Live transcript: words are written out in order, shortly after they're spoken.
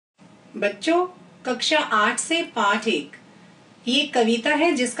बच्चों, कक्षा 8 से पाठ 1 ये कविता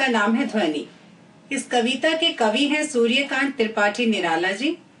है जिसका नाम है ध्वनि। इस कविता के कवि हैं सूर्यकांत त्रिपाठी निराला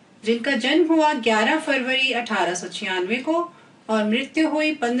जी, जिनका जन्म हुआ 11 फरवरी 1896 को और मृत्यु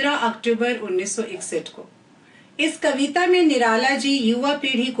हुई 15 अक्टूबर 1961 को। इस कविता में निराला जी युवा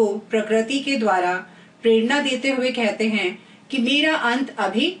पीढ़ी को प्रकृति के द्वारा प्रेरणा देते हुए कहते हैं कि मेरा अंत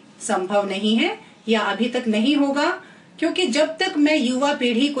अभी संभव नहीं है या अभी तक नहीं होगा, क्योंकि जब तक मैं युवा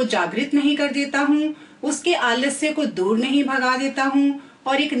पीढ़ी को जागृत नहीं कर देता हूँ, उसके आलस्य को दूर नहीं भगा देता हूँ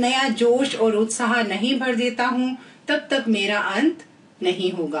और एक नया जोश और उत्साह नहीं भर देता हूँ, तब तक मेरा अंत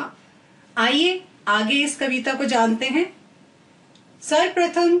नहीं होगा। आइए आगे इस कविता को जानते हैं।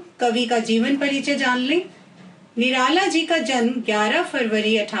 सर्वप्रथम कवि का जीवन परिचय जान लें। निराला जी का जन्म 11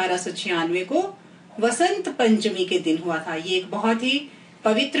 फरवरी 1896 को वसंत पंचमी के दिन हुआ था। ये एक बहुत ही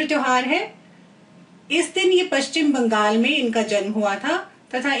पवित्र त्योहार है। इस दिन ये पश्चिम बंगाल में इनका जन्म हुआ था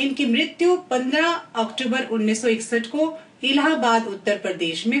तथा इनकी मृत्यु 15 अक्टूबर 1961 को इलाहाबाद उत्तर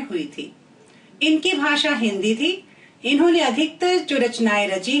प्रदेश में हुई थी। इनकी भाषा हिंदी थी। इन्होंने अधिकतर जो रचनाएं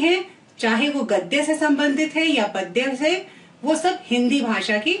रची हैं, चाहे वो गद्य से संबंधित है या पद्य से, वो सब हिंदी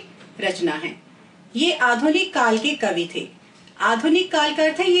भाषा की रचना है। ये आधुनिक काल के कवि थे। आधुनिक काल का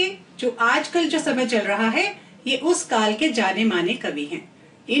अर्थ है ये जो आजकल जो समय चल रहा है, ये उस काल के जाने माने कवि हैं।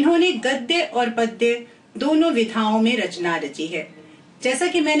 इन्होंने गद्य और पद्य दोनों विधाओं में रचना रची है। जैसा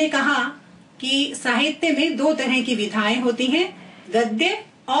कि मैंने कहा कि साहित्य में दो तरह की विधाएं होती हैं, गद्य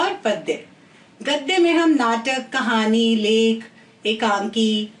और पद्य। गद्य में हम नाटक, कहानी, लेख,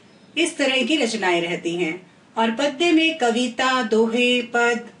 एकांकी, इस तरह की रचनाएं रहती हैं और पद्य में कविता, दोहे,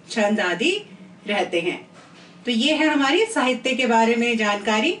 पद, छंद आदि रहते हैं। तो ये है हमारी साहित्य के बारे में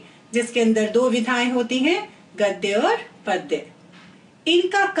जानकारी, जिसके अंदर दो विधाएं होती हैं, गद्य और पद्य।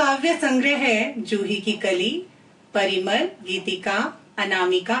 इनका काव्य संग्रह है जूही की कली, परिमल, गीतिका,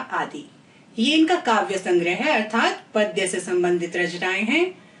 अनामिका आदि। ये इनका काव्य संग्रह है, अर्थात पद्य से संबंधित रचनाएं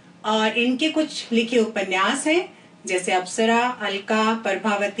हैं। और इनके कुछ लिखे उपन्यास हैं, जैसे अप्सरा, अलका,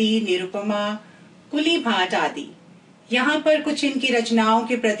 प्रभावती, निरुपमा, कुली भाट आदि। यहाँ पर कुछ इनकी रचनाओं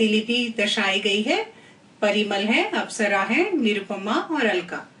की प्रतिलिपि दर्शाई गई है। परिमल है, अप्सरा है, निरुपमा और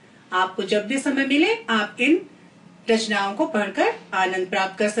अलका। आपको जब भी समय मिले आप इन रचनाओं को पढ़कर आनंद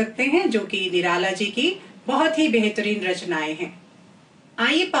प्राप्त कर सकते हैं, जो कि निराला जी की बहुत ही बेहतरीन रचनाएं हैं।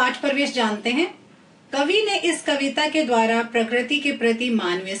 आइए पाठ प्रवेश जानते हैं। कवि ने इस कविता के द्वारा प्रकृति के प्रति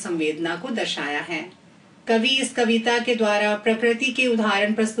मानवीय संवेदना को दर्शाया है। कवि इस कविता के द्वारा प्रकृति के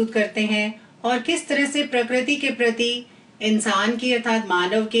उदाहरण प्रस्तुत करते हैं और किस तरह से प्रकृति के प्रति इंसान की अर्थात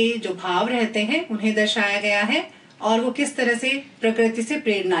मानव के जो भाव रहते हैं उन्हें दर्शाया गया है और वो किस तरह से प्रकृति से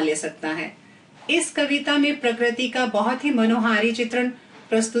प्रेरणा ले सकता है। इस कविता में प्रकृति का बहुत ही मनोहारी चित्रण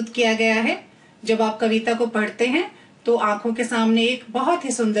प्रस्तुत किया गया है। जब आप कविता को पढ़ते हैं तो आंखों के सामने एक बहुत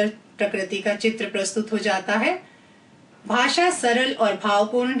ही सुंदर प्रकृति का चित्र प्रस्तुत हो जाता है। भाषा सरल और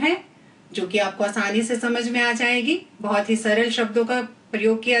भावपूर्ण है, जो कि आपको आसानी से समझ में आ जाएगी। बहुत ही सरल शब्दों का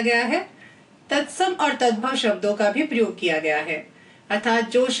प्रयोग किया गया है। तत्सम और तद्भव शब्दों का भी प्रयोग किया गया है,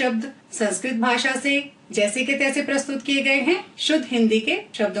 अर्थात जो शब्द संस्कृत भाषा से जैसे के तैसे प्रस्तुत किए गए हैं, शुद्ध हिंदी के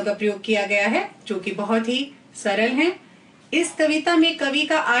शब्दों का प्रयोग किया गया है, जो कि बहुत ही सरल हैं। इस कविता में कवि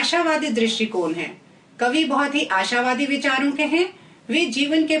का आशावादी दृष्टिकोण है। कवि बहुत ही आशावादी विचारों के हैं। वे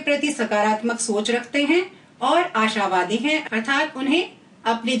जीवन के प्रति सकारात्मक सोच रखते हैं और आशावादी हैं, अर्थात उन्हें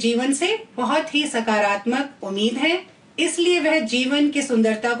अपने जीवन से बहुत ही सकारात्मक उम्मीद है। इसलिए वह जीवन की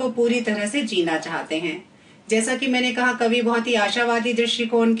सुंदरता को पूरी तरह से जीना चाहते हैं। जैसा कि मैंने कहा, कवि बहुत ही आशावादी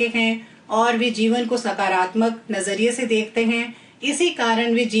दृष्टिकोण के हैं और वे जीवन को सकारात्मक नजरिए से देखते हैं। इसी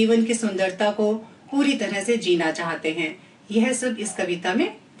कारण वे जीवन की सुंदरता को पूरी तरह से जीना चाहते हैं। यह सब इस कविता में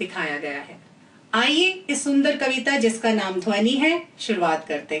दिखाया गया है। आइए इस सुंदर कविता जिसका नाम ध्वनि है, शुरुआत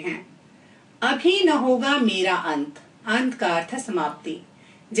करते हैं। अभी न होगा मेरा अंत। अंत का अर्थ है समाप्ति।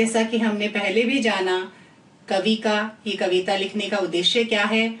 जैसा कि हमने पहले भी जाना, कवि का ये कविता लिखने का उद्देश्य क्या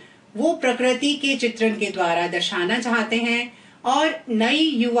है, वो प्रकृति के चित्रण के द्वारा दर्शाना चाहते हैं और नई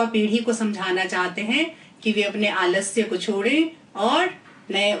युवा पीढ़ी को समझाना चाहते हैं कि वे अपने आलस्य को छोड़ें और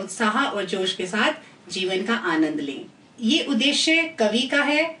नए उत्साह और जोश के साथ जीवन का आनंद लें। ये उद्देश्य कवि का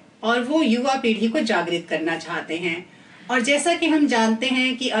है और वो युवा पीढ़ी को जागृत करना चाहते हैं। और जैसा कि हम जानते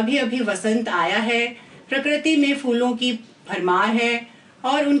हैं कि अभी अभी वसंत आया है, प्रकृति में फूलों की भरमार है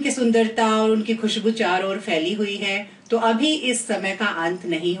और उनकी सुंदरता और उनकी खुशबू चारों ओर फैली हुई है, तो अभी इस समय का अंत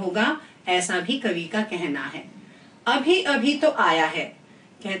नहीं होगा, ऐसा भी कवि का कहना है। अभी अभी तो आया है,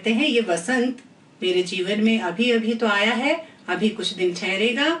 कहते हैं ये वसंत मेरे जीवन में अभी अभी तो आया है, अभी कुछ दिन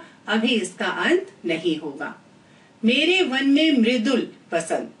ठहरेगा, अभी इसका अंत नहीं होगा। मेरे वन में मृदुल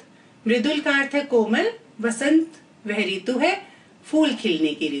वसंत। मृदुल का अर्थ है कोमल, वसंत वह ऋतु है फूल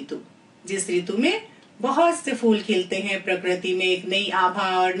खिलने की ऋतु। जिस ऋतु में बहुत से फूल खिलते हैं, प्रकृति में एक नई आभा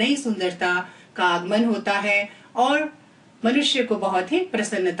और नई सुंदरता का आगमन होता है और मनुष्य को बहुत ही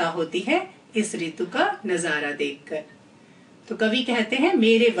प्रसन्नता होती है इस ऋतु का नजारा देखकर। तो कवि कहते हैं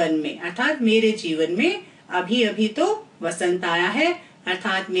मेरे वन में, अर्थात मेरे जीवन में अभी अभी तो वसंत आया है,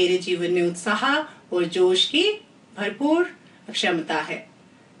 अर्थात मेरे जीवन में उत्साह और जोश की भरपूर क्षमता है।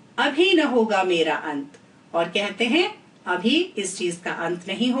 अभी न होगा मेरा अंत, और कहते हैं अभी इस चीज का अंत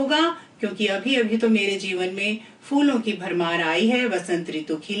नहीं होगा, क्योंकि अभी अभी तो मेरे जीवन में फूलों की भरमार आई है, वसंत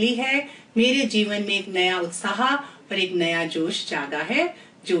ऋतु खिली है, मेरे जीवन में एक नया उत्साह और एक नया जोश जागा है,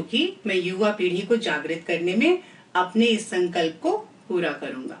 जो कि मैं युवा पीढ़ी को जागृत करने में अपने इस संकल्प को पूरा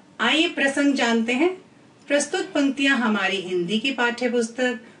करूंगा। आइए प्रसंग जानते हैं। प्रस्तुत पंक्तियां हमारी हिंदी की पाठ्य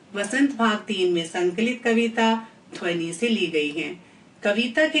पुस्तक वसंत भाग 3 में संकलित कविता ध्वनि से ली गई हैं।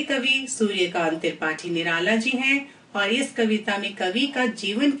 कविता के कवि सूर्यकांत त्रिपाठी निराला जी हैं और इस कविता में कवि का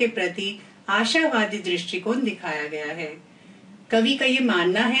जीवन के प्रति आशावादी दृष्टिकोण दिखाया गया है। कवि का ये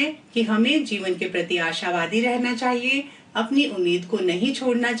मानना है कि हमें जीवन के प्रति आशावादी रहना चाहिए, अपनी उम्मीद को नहीं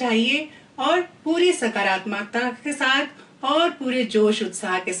छोड़ना चाहिए और पूरी सकारात्मकता के साथ और पूरे जोश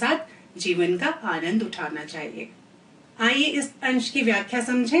उत्साह के साथ जीवन का आनंद उठाना चाहिए। आइए इस अंश की व्याख्या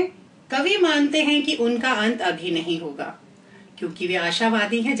समझें। कवि मानते हैं कि उनका अंत अभी नहीं होगा, क्योंकि वे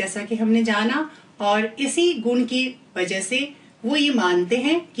आशावादी हैं जैसा कि हमने जाना, और इसी गुण की वजह से वो ये मानते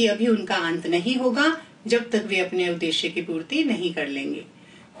हैं कि अभी उनका अंत नहीं होगा जब तक वे अपने उद्देश्य की पूर्ति नहीं कर लेंगे,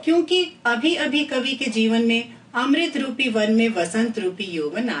 क्योंकि अभी अभी कवि के जीवन में अमृत रूपी वन में वसंत रूपी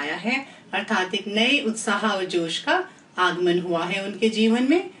यौवन आया है, अर्थात एक नए उत्साह और जोश का आगमन हुआ है उनके जीवन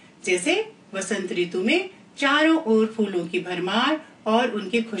में। जैसे वसंत ऋतु में चारों ओर फूलों की भरमार और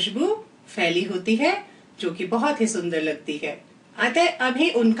उनकी खुशबू फैली होती है, जो कि बहुत ही सुंदर लगती है। अतः अभी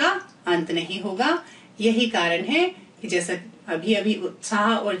उनका अंत नहीं होगा। यही कारण है कि जैसा अभी अभी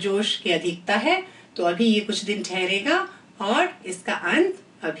उत्साह और जोश की अधिकता है, तो अभी ये कुछ दिन ठहरेगा और इसका अंत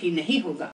अभी नहीं होगा।